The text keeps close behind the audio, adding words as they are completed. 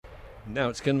Now,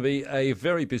 it's going to be a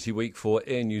very busy week for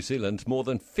Air New Zealand. More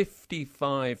than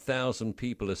 55,000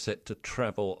 people are set to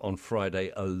travel on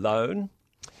Friday alone.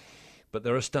 But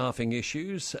there are staffing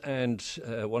issues and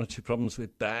one or two problems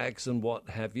with bags and what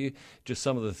have you. Just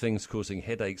some of the things causing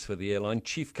headaches for the airline.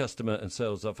 Chief Customer and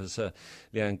Sales Officer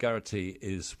Leanne Geraghty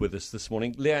is with us this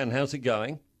morning. Leanne, how's it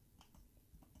going?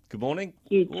 Good morning.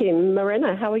 You, Tim.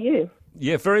 Morena, how are you?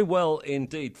 Yeah, very well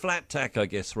indeed. Flat tack, I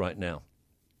guess, right now.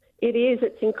 It is.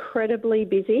 It's incredibly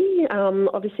busy.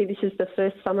 Obviously, this is the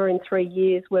first summer in 3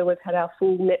 years where we've had our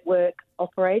full network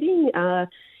operating,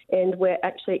 and we're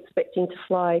actually expecting to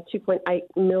fly 2.8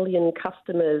 million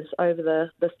customers over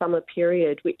the summer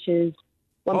period, which is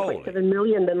 1.7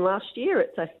 million than last year.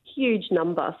 It's a huge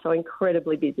number, so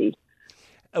incredibly busy.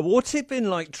 What's it been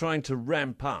like trying to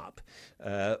ramp up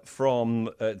from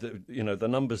the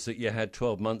numbers that you had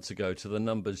 12 months ago to the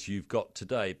numbers you've got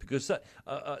today? Because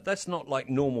that's not like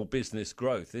normal business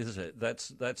growth, is it?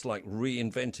 That's like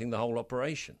reinventing the whole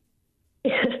operation.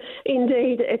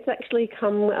 Indeed, it's actually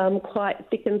come quite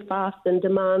thick and fast, and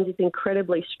demand is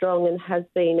incredibly strong and has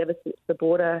been ever since the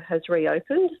border has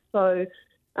reopened. So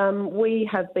we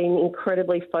have been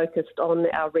incredibly focused on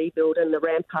our rebuild and the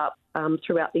ramp up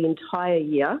throughout the entire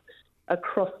year.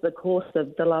 Across the course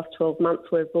of the last 12 months,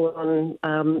 we've brought on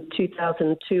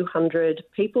 2,200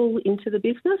 people into the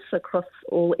business across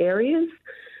all areas.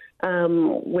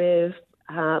 We've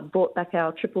brought back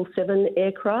our 777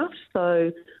 aircraft,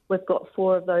 so we've got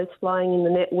 4 of those flying in the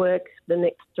network. The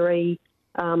next 3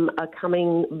 are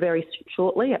coming very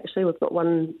shortly. Actually, we've got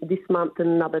one this month and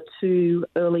another 2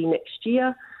 early next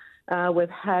year. We've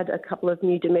had a couple of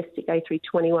new domestic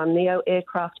A321neo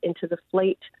aircraft enter the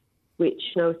fleet, which,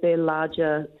 with their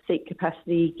larger seat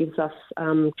capacity, gives us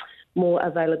more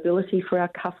availability for our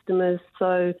customers.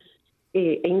 So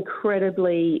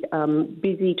incredibly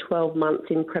busy 12 months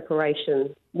in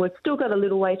preparation. We've still got a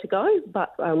little way to go,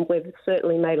 but we've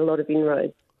certainly made a lot of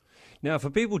inroads. Now,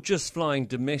 for people just flying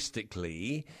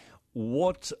domestically,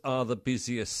 what are the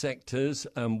busiest sectors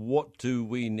and what do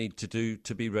we need to do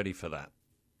to be ready for that?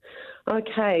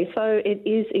 Okay, so it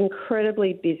is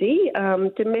incredibly busy.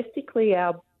 Domestically,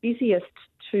 our busiest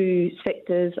 2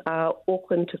 sectors are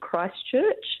Auckland to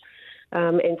Christchurch.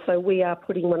 And so we are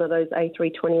putting one of those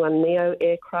A321neo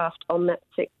aircraft on that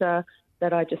sector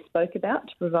that I just spoke about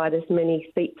to provide as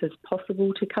many seats as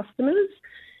possible to customers.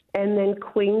 And then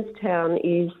Queenstown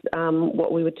is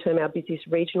what we would term our busiest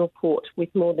regional port, with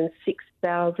more than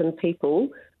 6,000 people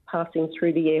passing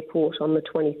through the airport on the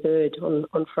 23rd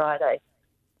on Friday.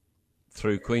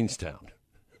 Through Queenstown?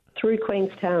 Through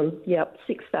Queenstown, yep,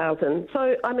 6,000.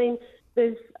 So, I mean,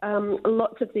 there's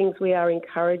lots of things we are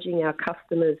encouraging our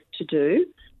customers to do,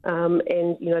 and,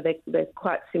 they're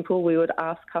quite simple. We would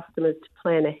ask customers to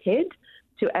plan ahead,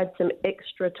 to add some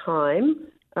extra time.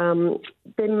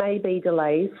 There may be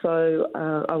delays, so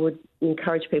I would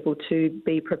encourage people to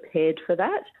be prepared for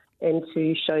that and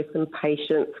to show some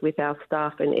patience with our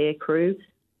staff and aircrew.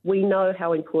 We know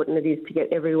how important it is to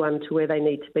get everyone to where they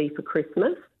need to be for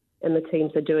Christmas, and the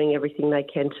teams are doing everything they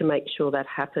can to make sure that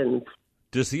happens.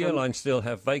 Does the airline still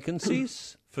have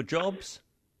vacancies for jobs?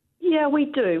 Yeah, we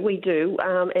do,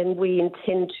 and we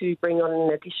intend to bring on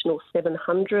an additional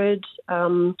 700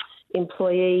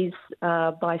 employees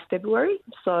by February.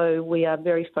 So we are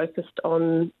very focused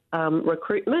on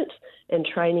recruitment and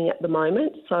training at the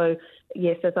moment. So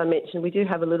yes, as I mentioned, we do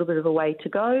have a little bit of a way to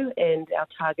go, and our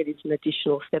target is an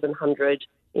additional 700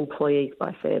 employees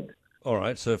by Feb. All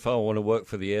right, so if I want to work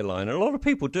for the airline, and a lot of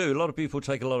people do, a lot of people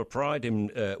take a lot of pride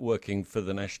in working for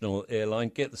the national airline,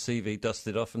 get the CV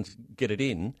dusted off and get it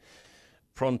in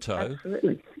pronto.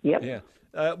 Absolutely, yep.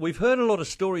 Yeah. We've heard a lot of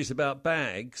stories about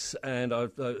bags, and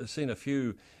I've seen a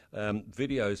few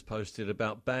videos posted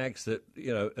about bags that,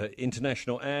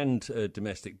 international and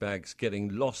domestic bags getting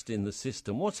lost in the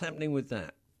system. What's happening with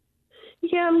that?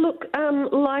 Yeah, look,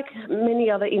 like many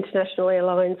other international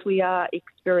airlines, we are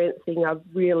experiencing a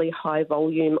really high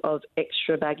volume of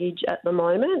extra baggage at the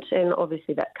moment, and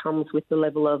obviously that comes with the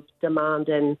level of demand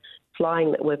and flying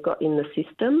that we've got in the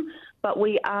system. But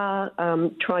we are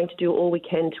trying to do all we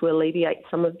can to alleviate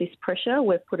some of this pressure.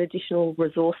 We've put additional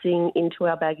resourcing into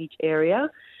our baggage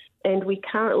area, and we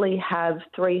currently have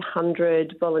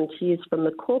 300 volunteers from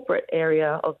the corporate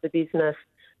area of the business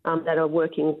that are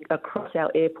working across our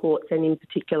airports and in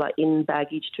particular in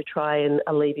baggage to try and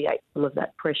alleviate some of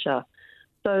that pressure.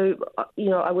 So,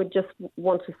 I would just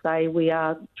want to say we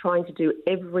are trying to do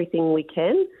everything we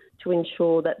can to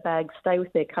ensure that bags stay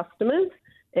with their customers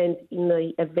and in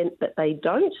the event that they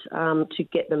don't, to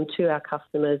get them to our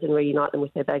customers and reunite them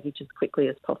with their baggage as quickly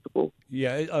as possible.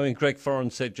 Yeah, I mean, Greg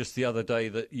Foran said just the other day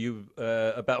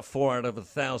that about 4 out of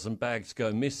 1,000 bags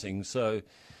go missing. So,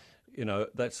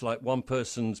 that's like one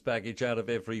person's baggage out of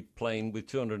every plane with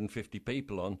 250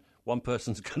 people on. One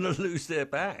person's going to lose their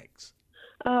bags.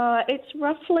 It's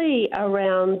roughly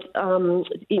around,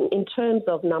 in terms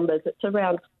of numbers, it's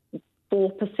around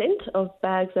 4% of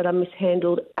bags that are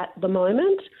mishandled at the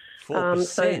moment.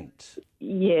 4%?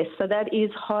 Yes, so that is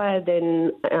higher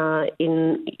than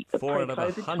in 4 out of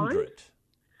 100?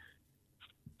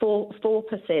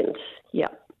 4%, yeah,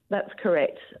 that's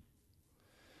correct.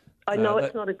 I know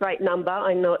it's not a great number.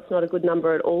 I know it's not a good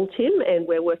number at all, Tim, and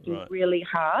we're working really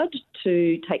hard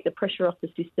to take the pressure off the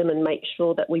system and make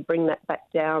sure that we bring that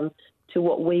back down to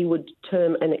what we would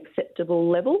term an acceptable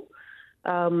level.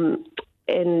 And,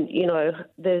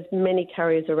 there's many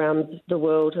carriers around the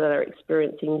world that are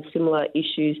experiencing similar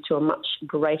issues to a much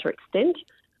greater extent.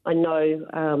 I know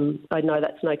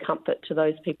that's no comfort to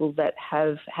those people that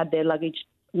have had their luggage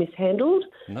mishandled.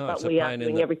 No, but it's a we are pain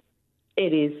doing in everything.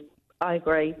 It is. I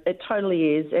agree. It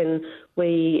totally is. And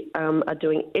we are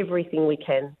doing everything we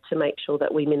can to make sure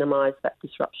that we minimise that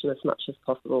disruption as much as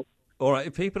possible. All right.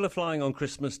 If people are flying on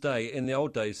Christmas Day, in the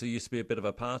old days there used to be a bit of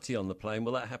a party on the plane.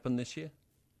 Will that happen this year?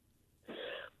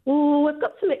 Well, we've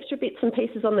got some extra bits and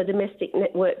pieces on the domestic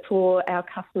network for our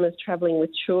customers travelling with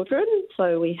children.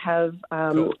 So we have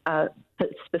a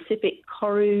specific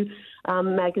Koru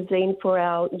magazine for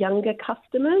our younger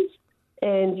customers.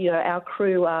 And, our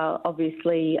crew are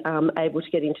obviously able to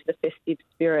get into the festive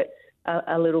spirit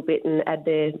a little bit and add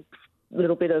their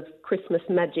little bit of Christmas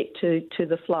magic to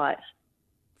the flight.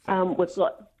 We've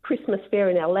got Christmas fair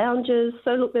in our lounges.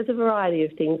 So, look, there's a variety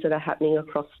of things that are happening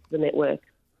across the network.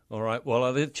 All right. Well,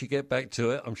 I'll let you get back to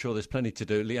it. I'm sure there's plenty to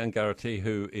do. Leanne Geraghty,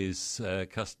 who is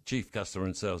Chief Customer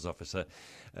and Sales Officer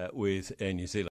with Air New Zealand.